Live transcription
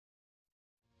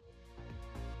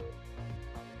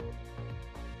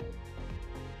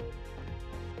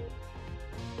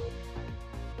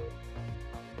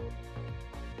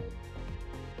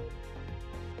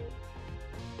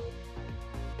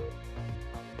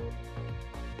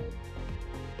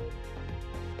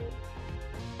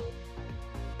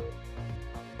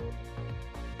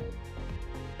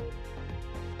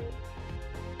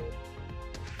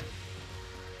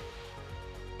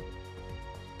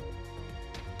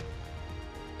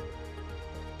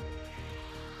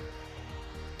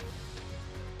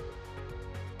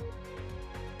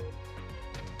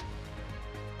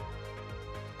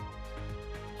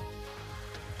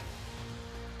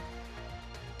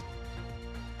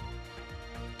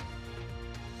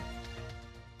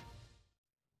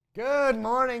Good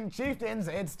morning, Chieftains.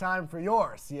 It's time for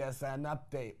your CSN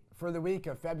update. For the week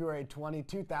of February 20,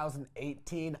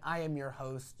 2018, I am your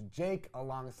host, Jake,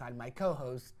 alongside my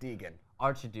co-host, Deegan.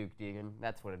 Archduke Deegan,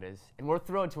 that's what it is. And we're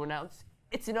thrilled to announce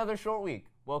it's another short week.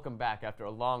 Welcome back after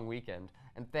a long weekend.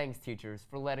 And thanks, teachers,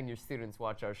 for letting your students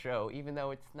watch our show, even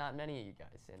though it's not many of you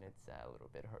guys, and it's a little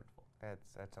bit hurtful.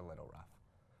 It's a little rough.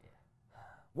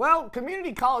 Well,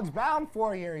 community college bound,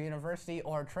 four-year university,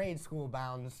 or trade school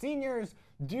bound seniors,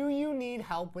 do you need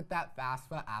help with that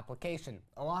FAFSA application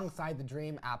alongside the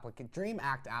Dream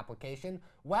Act application?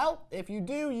 Well, if you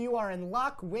do, you are in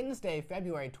luck. Wednesday,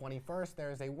 February 21st,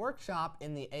 there is a workshop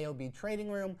in the AOB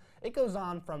trading room. It goes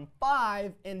on from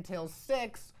 5 until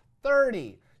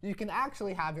 6:30. You can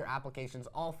actually have your applications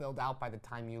all filled out by the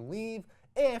time you leave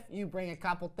if you bring a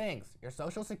couple things: your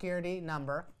social security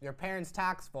number, your parents'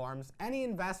 tax forms, any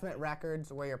investment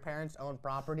records where your parents own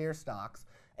property or stocks,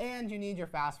 and you need your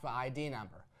FAFSA ID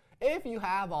number. If you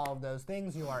have all of those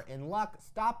things, you are in luck.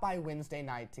 Stop by Wednesday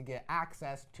night to get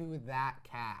access to that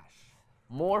cash.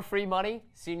 More free money?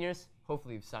 Seniors,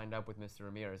 hopefully you've signed up with Mr.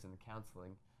 Ramirez in the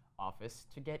counseling office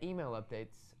to get email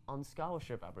updates on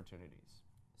scholarship opportunities.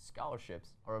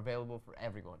 Scholarships are available for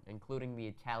everyone, including the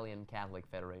Italian Catholic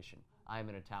Federation. I'm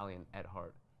an Italian at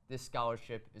heart. This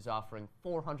scholarship is offering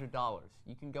 $400.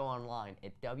 You can go online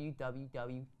at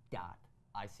www.icf.org.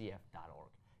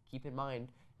 Keep in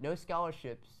mind, no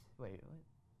scholarships,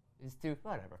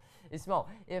 it's small.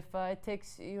 If it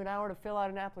takes you an hour to fill out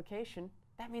an application,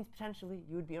 that means potentially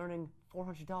you would be earning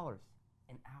 $400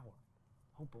 an hour.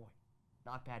 Oh boy,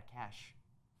 not bad cash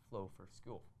flow for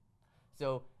school.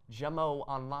 So, Jamo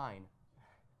online.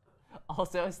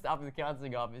 Also, stop at the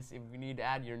counseling office if you need to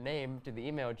add your name to the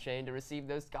email chain to receive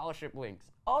those scholarship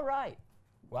links. All right.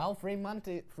 Well, free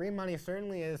money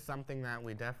certainly is something that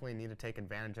we definitely need to take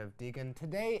advantage of, Deegan.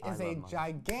 Today is a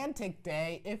gigantic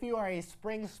day. If you are a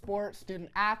spring sport student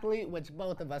athlete, which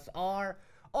both of us are,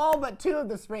 all but 2 of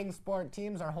the spring sport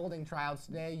teams are holding tryouts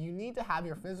today. You need to have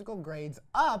your physical grades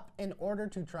up in order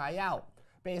to try out.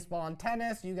 Baseball and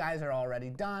tennis, you guys are already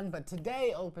done, but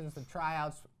today opens the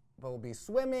tryouts. Will be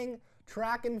swimming,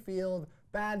 track and field,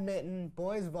 badminton,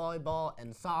 boys volleyball,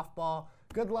 and softball.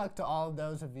 Good luck to all of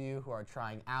those of you who are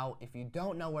trying out. If you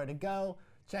don't know where to go,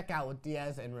 check out with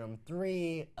Diaz in room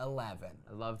 311.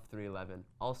 I love 311.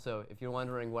 Also, if you're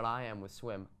wondering what I am with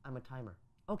swim, I'm a timer.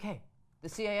 Okay, the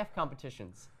CAF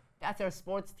competitions. That's our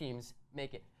sports teams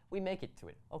we make it to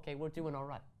it. Okay, we're doing all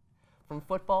right. From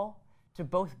football to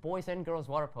both boys and girls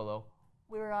water polo,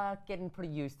 we're getting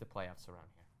pretty used to playoffs around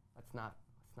here.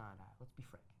 Let's be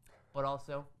frank. But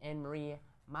also, Anne-Marie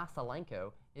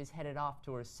Masalenko is headed off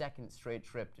to her 2nd straight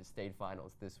trip to state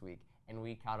finals this week, and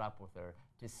we caught up with her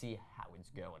to see how it's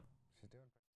going.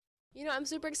 You know, I'm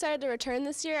super excited to return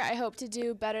this year. I hope to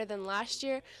do better than last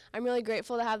year. I'm really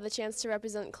grateful to have the chance to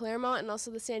represent Clairemont and also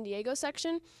the San Diego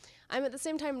section. I'm at the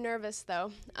same time nervous,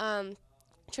 though.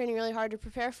 Training really hard to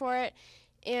prepare for it.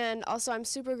 And also, I'm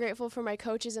super grateful for my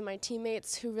coaches and my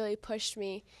teammates who really pushed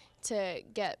me to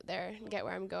get there and get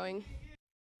where I'm going.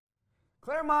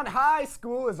 Clairemont High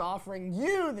School is offering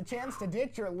you the chance to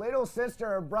ditch your little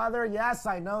sister or brother. Yes,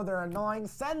 I know they're annoying.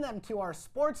 Send them to our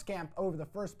sports camp over the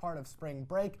first part of spring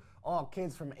break. All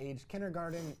kids from age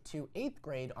kindergarten to 8th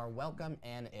grade are welcome,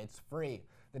 and it's free.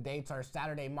 The dates are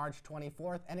Saturday, March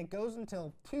 24th, and it goes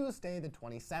until Tuesday, the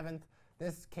 27th.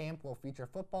 This camp will feature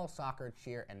football, soccer,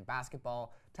 cheer, and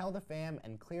basketball. Tell the fam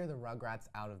and clear the rugrats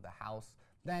out of the house.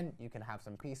 Then you can have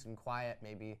some peace and quiet,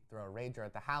 maybe throw a rager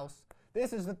at the house.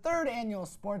 This is the 3rd annual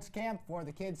sports camp for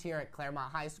the kids here at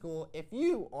Clairemont High School. If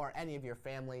you or any of your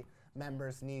family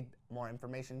members need more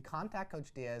information, contact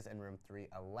Coach Diaz in room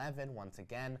 311 once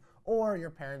again, or your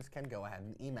parents can go ahead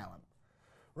and email him.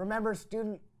 Remember,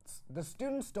 the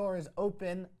student store is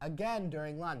open again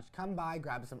during lunch. Come by,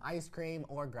 grab some ice cream,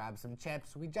 or grab some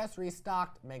chips. We just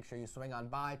restocked. Make sure you swing on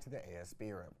by to the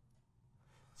ASB room.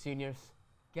 Seniors,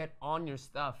 get on your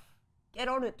stuff. Get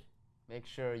on it. Make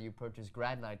sure you purchase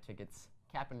grad night tickets,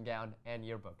 cap and gown, and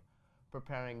yearbook.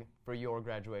 Preparing for your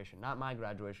graduation. Not my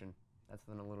graduation. That's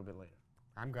then a little bit later.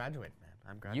 I'm graduating, man.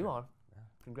 I'm graduating. You are. Yeah.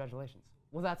 Congratulations.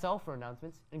 Well, that's all for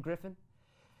announcements. And Griffin,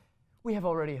 we have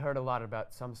already heard a lot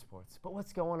about some sports, but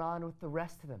what's going on with the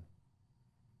rest of them?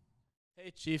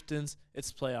 Hey Chieftains,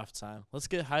 it's playoff time. Let's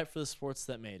get hyped for the sports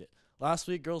that made it. Last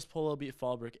week, girls polo beat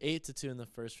Fallbrook 8-2 in the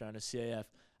first round of CAF.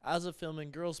 As of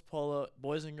filming, girls polo,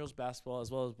 boys and girls basketball,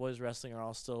 as well as boys wrestling are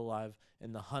all still alive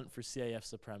in the hunt for CAF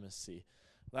supremacy.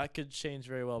 That could change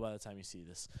very well by the time you see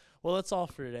this. Well, that's all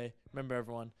for today. Remember,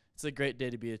 everyone, it's a great day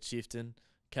to be a Chieftain.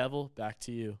 Kevel, back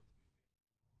to you.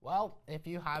 Well, if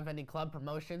you have any club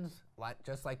promotions,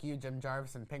 just like you, Jim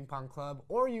Jarvis and Ping Pong Club,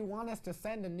 or you want us to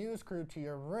send a news crew to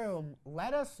your room,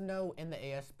 let us know in the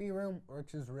ASB room,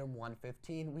 which is room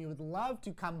 115. We would love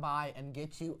to come by and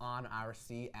get you on our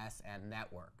CSN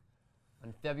network.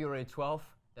 On February 12th,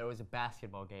 there was a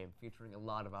basketball game featuring a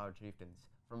lot of our chieftains,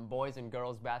 from boys and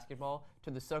girls basketball to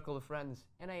the Circle of Friends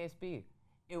and ASB.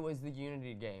 It was the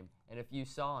Unity game, and if you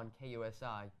saw on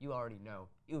KUSI, you already know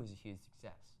it was a huge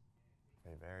success.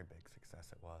 A very big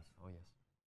success it was. Oh, yes.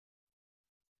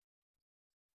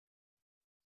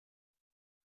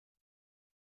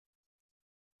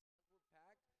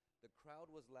 The crowd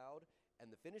was loud,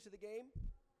 and the finish of the game,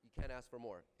 you can't ask for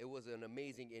more. It was an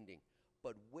amazing ending.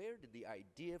 But where did the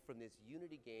idea from this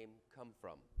Unity game come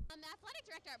from? The athletic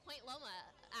director at Point Loma,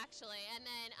 actually, and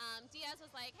then Diaz was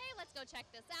like, hey, let's go check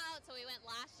this out. So we went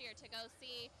last year to go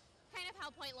see kind of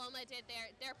how Point Loma did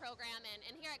their program.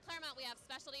 And here at Clairemont, we have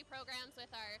specialty programs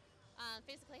with our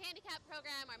physically handicapped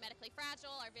program, our medically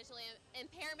fragile, our visually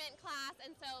impairment class.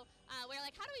 And so we're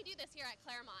like, how do we do this here at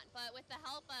Clairemont? But with the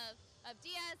help of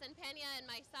Diaz and Pena and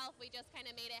myself, we just kind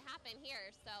of made it happen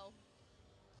here. So.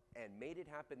 And made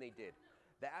it happen, they did.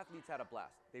 The athletes had a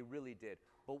blast, they really did.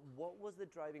 But what was the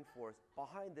driving force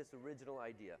behind this original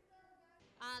idea?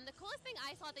 The coolest thing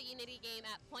I saw at the Unity game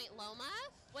at Point Loma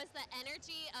was the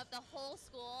energy of the whole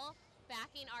school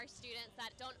backing our students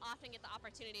that don't often get the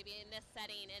opportunity to be in this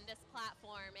setting and this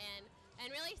platform, and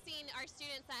really seeing our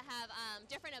students that have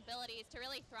different abilities to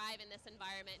really thrive in this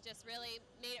environment just really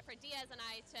made it for Diaz and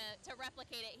I to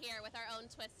replicate it here with our own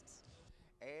twists.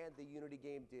 And the Unity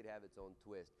game did have its own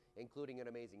twist, including an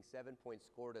amazing 7 points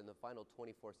scored in the final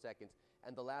 24 seconds,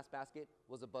 and the last basket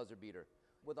was a buzzer beater.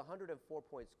 With 104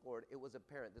 points scored, it was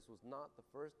apparent this was not the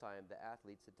first time the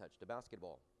athletes had touched a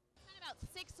basketball. It's been about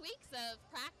 6 weeks of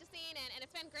practicing, and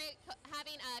it's been great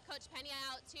having Coach Pena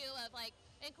out too, of like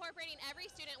incorporating every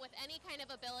student with any kind of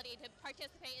ability to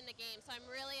participate in the game. So I'm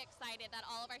really excited that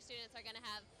all of our students are going to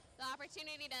have the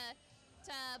opportunity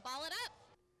to ball it up.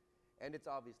 And it's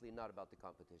obviously not about the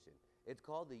competition. It's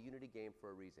called the Unity game for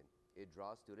a reason. It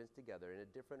draws students together in a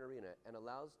different arena and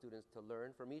allows students to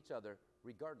learn from each other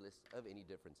regardless of any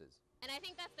differences. And I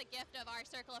think that's the gift of our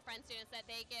Circle of Friends students that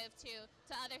they give to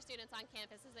other students on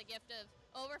campus, is a gift of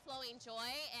overflowing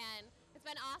joy. And it's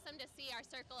been awesome to see our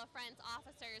Circle of Friends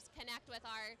officers connect with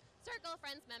our Circle of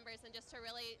Friends members and just to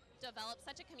really develop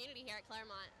such a community here at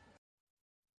Clairemont.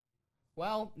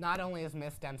 Well, not only is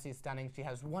Miss Dempsey stunning, she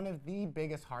has one of the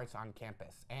biggest hearts on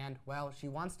campus. And, well, she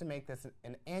wants to make this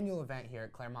an annual event here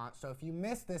at Clairemont, so if you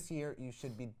missed this year, you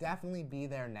should definitely be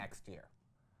there next year.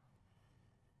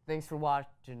 Thanks for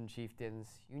watching,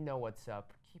 Chieftains. You know what's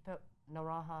up. Keep it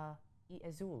Naraha y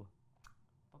Azul.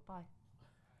 Bye-bye.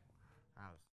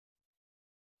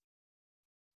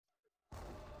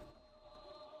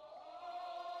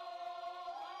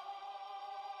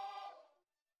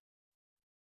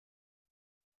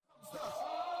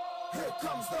 Here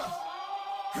comes the,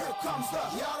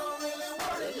 y'all don't really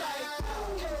want it like that.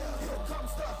 Here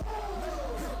comes the,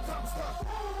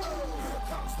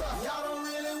 y'all don't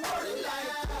really want it like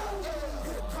that.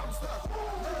 Here comes the,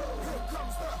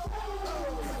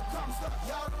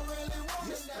 y'all don't really want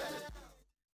it like that.